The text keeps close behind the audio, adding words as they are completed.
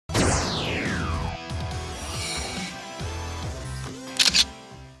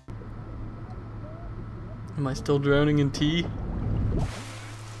Am I still drowning in tea?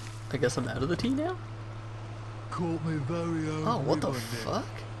 I guess I'm out of the tea now? Caught me very own. Oh, what the fuck?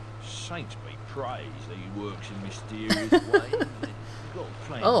 Saints be praised that he works in mysterious ways.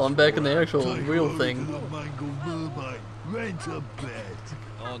 Oh, I'm back in the actual real thing. Rent a bed.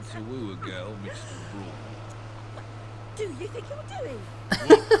 On to woo a girl, Mr. Broad. Do you think you're doing?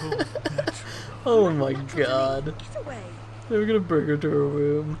 Oh my god. Get away. They were gonna bring her to her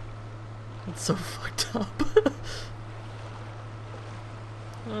room. That's so fucked up.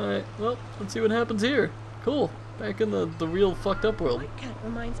 Alright, well, let's see what happens here. Cool. Back in the real fucked up world. My cat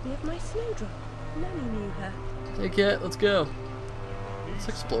reminds me of my snowdrop. Nanny knew her. Hey cat, let's go. Let's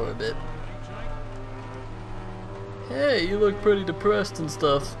explore a bit. Hey, you look pretty depressed and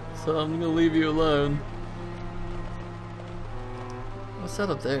stuff, so I'm gonna leave you alone. What's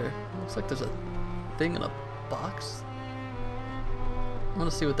that up there? Looks like there's a thing in a box. I want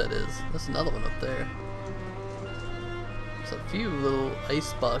to see what that is. There's another one up there. There's a few little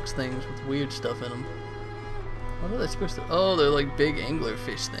ice box things with weird stuff in them. What are they supposed to? Oh, they're like big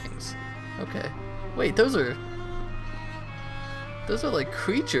anglerfish things. Okay. Wait, those are like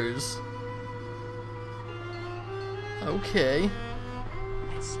creatures. Okay.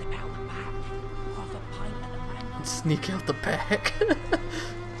 Let's slip out the back. Half a pint at the back. And sneak out the back.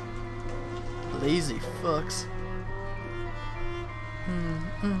 Lazy fucks.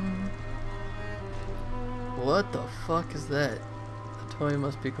 What the fuck is that? The toy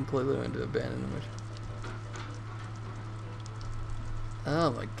must be completely ruined to abandon image.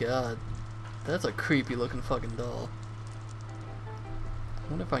 Oh my god. That's a creepy looking fucking doll. I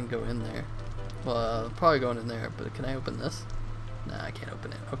wonder if I can go in there. Well, probably going in there, but can I open this? Nah, I can't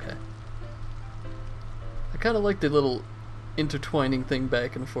open it. Okay. I kind of like the little intertwining thing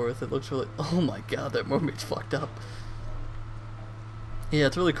back and forth. It looks really... Oh my god, that mermaid's fucked up. Yeah,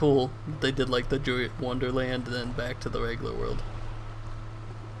 it's really cool. They did like the Joy Wonderland and then back to the regular world.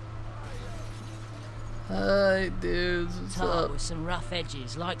 Hi, dudes. What's Tart up? with some rough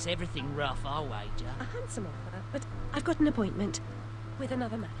edges. Likes everything rough, I'll wager. A handsome offer, but I've got an appointment with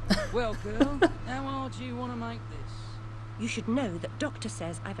another man. Well, girl, how hard do you want to make this? You should know that doctor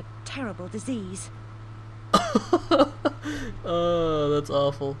says I've a terrible disease. Oh, that's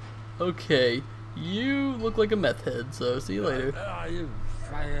awful. Okay, you look like a meth head, so see you later.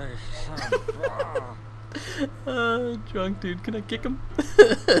 Drunk dude, can I kick him?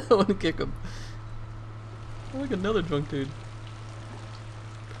 I want to kick him. I like another drunk dude.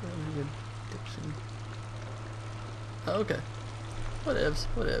 Oh, okay. Whatevs,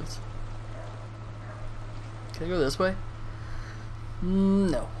 whatevs. Can I go this way?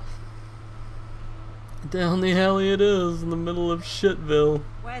 No. Down the alley it is, in the middle of Shitville.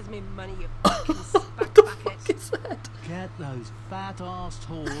 Where's me money, you fucking What the spack fuck bucket? is that? Get those fat-ass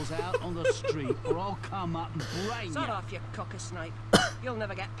whores out on the street or I'll come up and brain Sod you. off, you cocker-snipe. You'll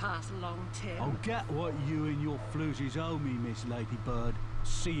never get past Long Tim. I'll get what you and your floozies owe me, Miss Ladybird.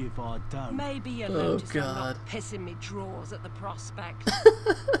 See if I don't. Maybe you Oh, notice I'm God. not pissing me drawers at the prospect.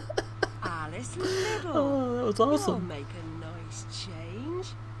 Alice Little. Oh, that was You'll awesome. make a nice change.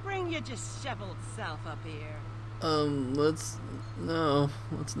 Bring your disheveled self up here. No,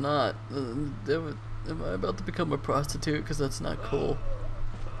 let's not. Am I about to become a prostitute? Because that's not cool.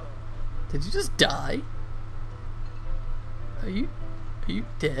 Did you just die? Are you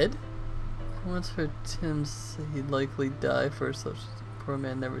dead? I once heard Tim say he'd likely die first. Such poor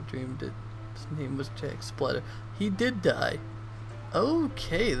man never dreamed it. His name was Jack Splatter. He did die.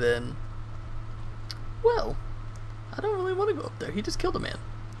 Okay then. Well, I don't really want to go up there. He just killed a man.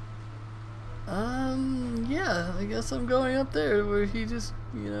 Yeah, I guess I'm going up there where he just,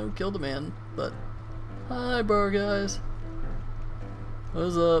 killed a man. But, hi, bar guys.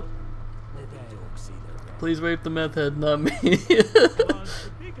 What's up? Please rape the meth head, not me.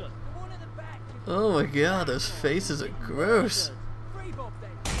 Oh my god, those faces are gross.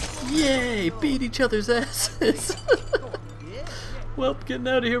 Yay, beat each other's asses. Well, getting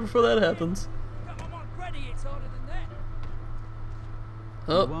out of here before that happens.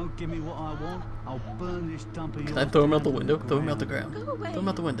 You Oh, won't give me what I want, I'll burn this dump of can yours I throw him out the down to window? Throw him out the ground. ground. Go away. Throw him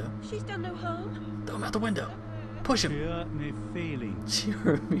out the window. She's done no harm. Throw him out the window. Push She him. hurt me feelings. She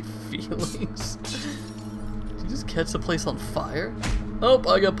hurt me feelings. Did you just catch the place on fire? Oh,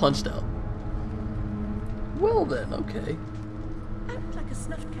 I got punched out. Well then, okay. Act like a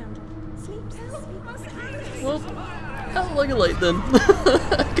snuff candle. Sleep, sleep. Well, out like a light then.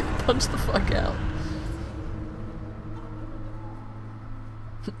 I got punched the fuck out.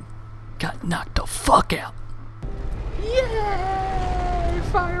 Got knocked the fuck out. Yay!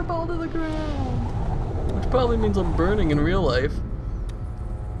 Fireball to the ground. Which probably means I'm burning in real life.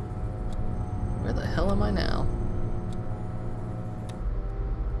 Where the hell hell am I now?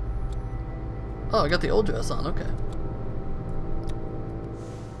 Oh, I got the old dress on, okay.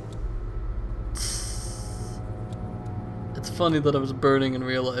 It's funny that I was burning in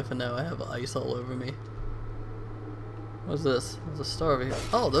real life and now I have ice all over me. What's this? There's a star over here.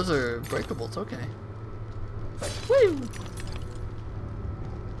 Oh, those are breakables, okay. Woo!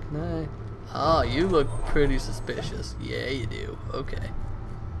 Can I? Ah, you look pretty suspicious. Yeah, you do. Okay.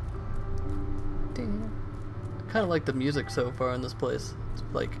 Ding. I kind of like the music so far in this place. It's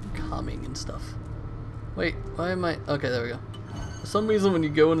like calming and stuff. Wait, why am I? Okay, there we go. For some reason, when you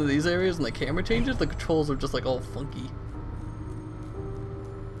go into these areas and the camera changes, the controls are just like all funky.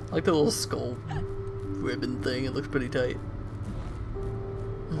 I like the little skull ribbon thing. It looks pretty tight.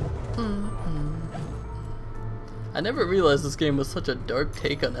 I never realized this game was such a dark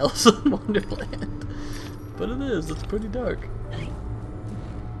take on Alice in Wonderland. But it is, it's pretty dark.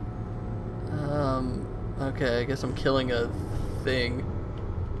 Okay, I guess I'm killing a thing.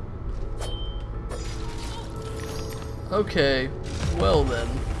 Okay, well then.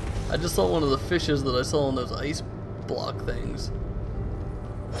 I just saw one of the fishes that I saw in those ice block things.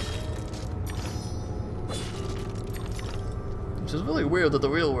 Which is really weird that the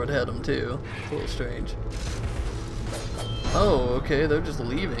real world had them too. It's a little strange. Oh, okay, they're just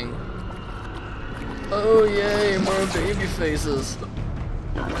leaving. Oh, yay, more baby faces.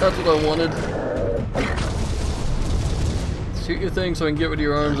 That's what I wanted. Shoot your thing so I can get rid of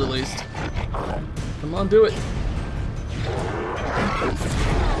your arms at least. Come on, do it.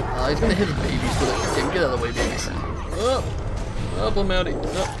 He's gonna hit his babies with it. Okay, get out of the way, babies. Up, up, I'm outie.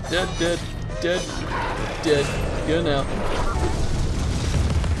 Up, dead, dead, dead, dead. Go now.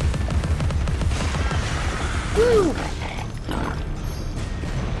 Woo!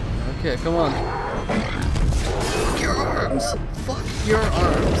 Okay, come on. Fuck your arms! Fuck your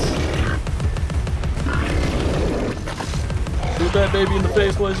arms! Shoot that baby in the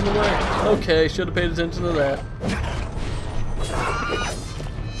face while he's in the way. Okay, should have paid attention to that.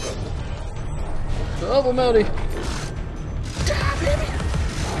 Oh, I'm outie.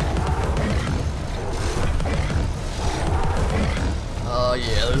 Oh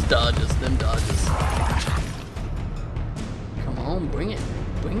yeah, there's dodges, them dodges. Come on, bring it.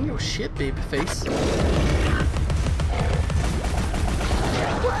 Bring your shit, babyface.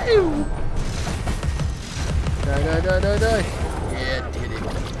 Woo! Die, die, die, die, die. Yeah, did it.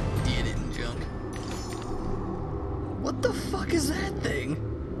 Did it, junk. What the fuck is that thing?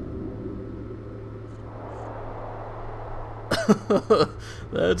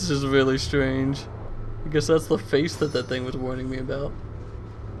 That's just really strange. I guess that's the face that that thing was warning me about.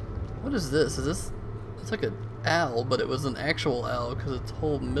 What is this? Is this... It's like an owl, but it was an actual owl because its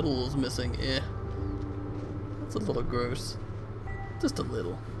whole middle is missing. Eh. That's a little gross. Just a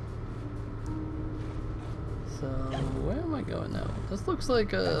little. So, where am I going now? This looks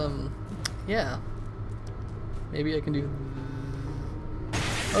like, yeah. Maybe I can do...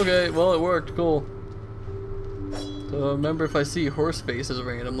 Okay, well it worked. Cool. So remember, if I see horse faces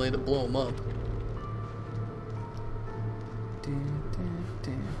randomly, to blow them up. I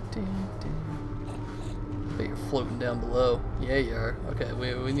bet you're floating down below. Yeah, you are. Okay,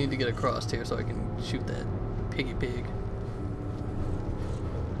 we need to get across here so I can shoot that piggy pig.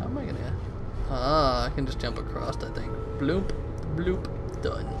 How am I gonna... Ah, I can just jump across that thing. Bloop, bloop,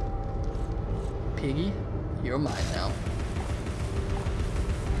 done. Piggy, you're mine now.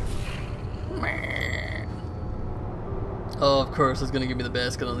 Oh, of course, it's gonna give me the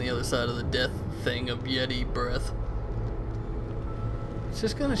basket on the other side of the death thing of Yeti breath. It's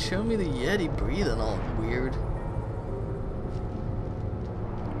just gonna show me the Yeti breathing all weird.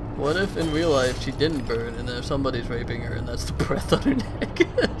 What if in real life she didn't burn and then somebody's raping her and that's the breath on her neck?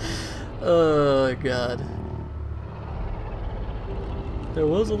 Oh god. There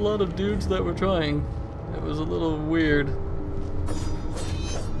was a lot of dudes that were trying. It was a little weird.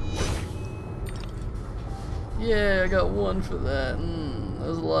 Yeah, I got one for that.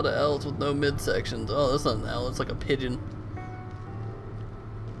 There's a lot of L's with no midsections. Oh, that's not an L, it's like a pigeon.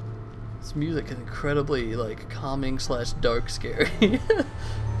 This music is incredibly, like, calming / dark scary.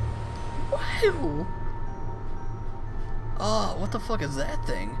 Wow! Oh, what the fuck is that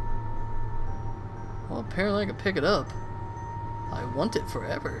thing? Well, apparently I can pick it up. I want it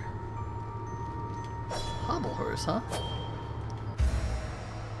forever. Hobble horse, huh?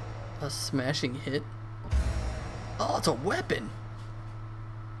 A smashing hit? Oh, it's a weapon!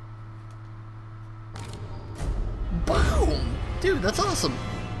 Boom! Dude, that's awesome!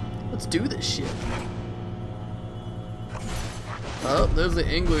 Let's do this shit. Oh, there's the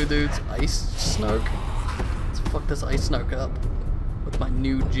angler dude's ice snark. Let's fuck this ice snark up with my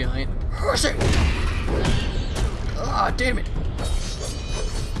new giant horsey! Ah, damn it.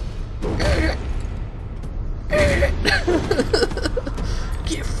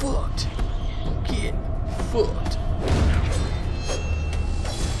 Get fucked. Get fucked.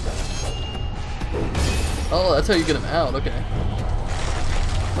 Oh, that's how you get him out. Okay.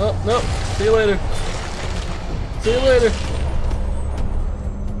 Oh, no. See you later. See you later.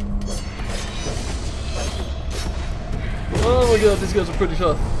 Oh my god, these guys are pretty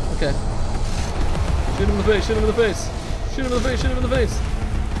tough. Okay. Shoot him in the face, shoot him in the face. Shoot him in the face, shoot him in the face.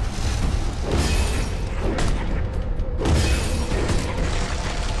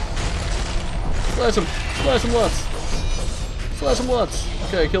 Slash him lots. Slash him lots.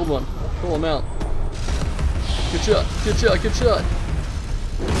 Okay, I killed one. Pull him out. Good shot, good shot, good shot.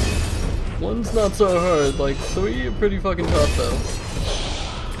 One's not so hard, like 3 are pretty fucking tough though.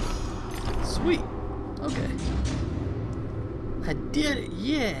 Sweet. Okay. I did it,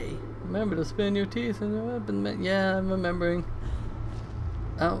 yay! Remember to spin your teeth in the weapon. Yeah, I'm remembering.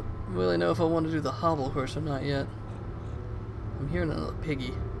 I don't really know if I want to do the hobble horse or not yet. I'm hearing another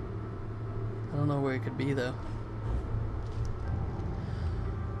piggy. I don't know where it could be though.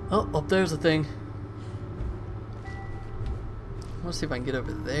 Oh, up there's a thing. I want to see if I can get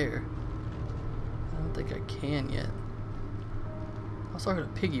over there. I don't think I can yet. I also heard a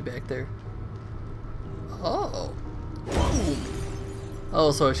piggy back there. Oh! Boom!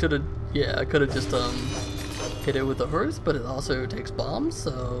 Oh, so I should have. Yeah, I could have just hit it with the horse, but it also takes bombs,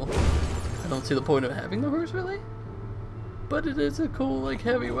 so I don't see the point of having the horse really. But it is a cool, like,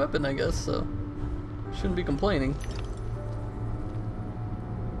 heavy weapon, I guess. So I shouldn't be complaining.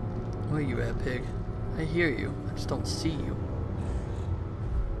 Where you at, pig? I hear you. I just don't see you.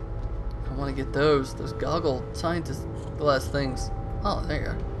 I want to get those goggle scientist glass things. Oh, there you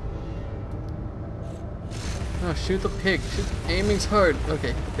are. Oh, shoot the pig. Shoot. Aiming's hard.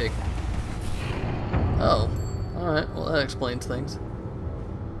 Okay, the pig. Oh. Alright, well that explains things.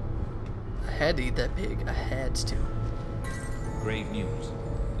 I had to eat that pig. I had to. Grave news.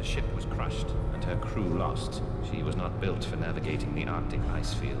 The ship was crushed and her crew lost. She was not built for navigating the Arctic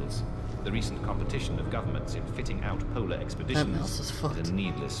ice fields. The recent competition of governments in fitting out polar expeditions is a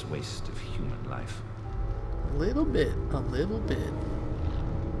needless waste of human life. A little bit. A little bit.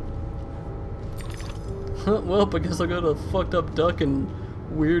 Well, I guess I got a fucked up duck and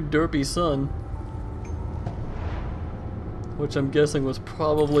weird derpy son. Which I'm guessing was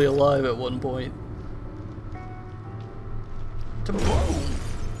probably alive at one point. To boom!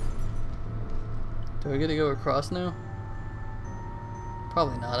 Do I get to go across now?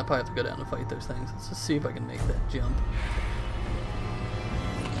 Probably not. I probably have to go down and fight those things. Let's just see if I can make that jump.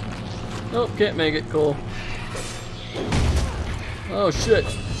 Nope, can't make it. Cool. Oh shit.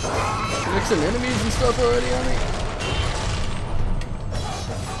 Mixing enemies and stuff already on me.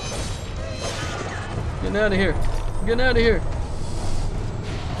 Getting out of here. Getting out of here.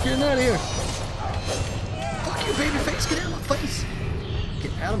 Getting out of here. Fuck you, baby face. Get out of my face.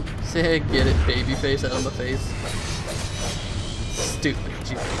 Get out of my... Say, get it, baby face, out of my face. Stupid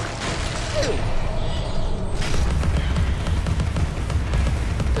joke. Ew.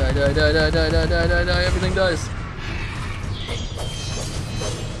 Die, die, die, die, die, die, die, die, die. Everything dies.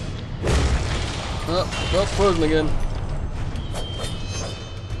 Oh, well, frozen again.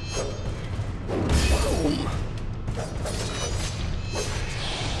 Boom.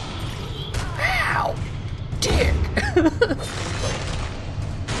 Ow! Dick!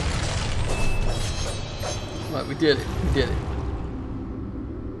 Alright, we did it. We did it.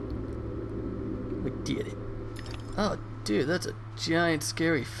 We did it. Oh, dude, that's a giant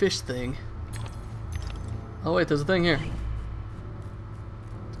scary fish thing. Oh wait, there's a thing here.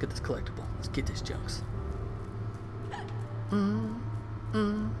 Let's get this collectible. Let's get this junks.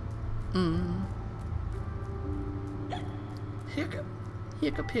 Hiccup.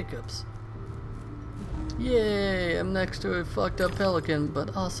 Hiccup hiccups. Yay, I'm next to a fucked up pelican,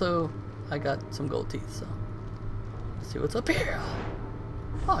 but also I got some gold teeth, so let's see what's up here.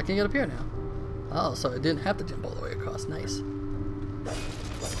 Oh, I can get up here now. Oh, so I didn't have to jump all the way across. Nice.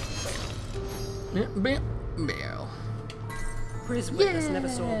 His witness never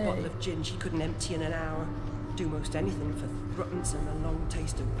saw a bottle of gin she couldn't empty in an hour. Do most anything for thruppence and a long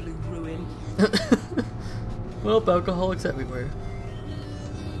taste of blue ruin. Well, alcoholics everywhere.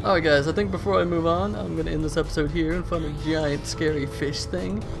 Alright guys, I think before I move on, I'm going to end this episode here in front of a giant scary fish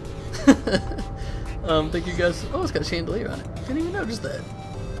thing. Thank you guys. Oh, it's got a chandelier on it. Didn't even notice that.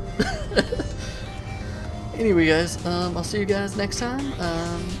 Anyway guys, I'll see you guys next time.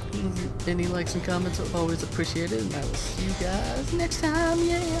 Any likes and comments are always appreciated, and I will see you guys next time,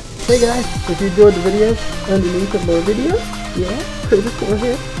 yeah! Hey guys, if you enjoyed the video, underneath of more videos, yeah, Crazy Core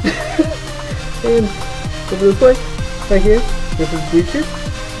here. And over this way, right here, this is Bleachers,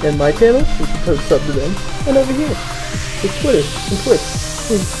 and my channel, you can post sub to them. And over here, it's Twitter and Twitch.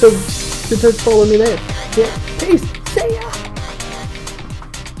 So touch follow me there. Yeah, peace. See ya.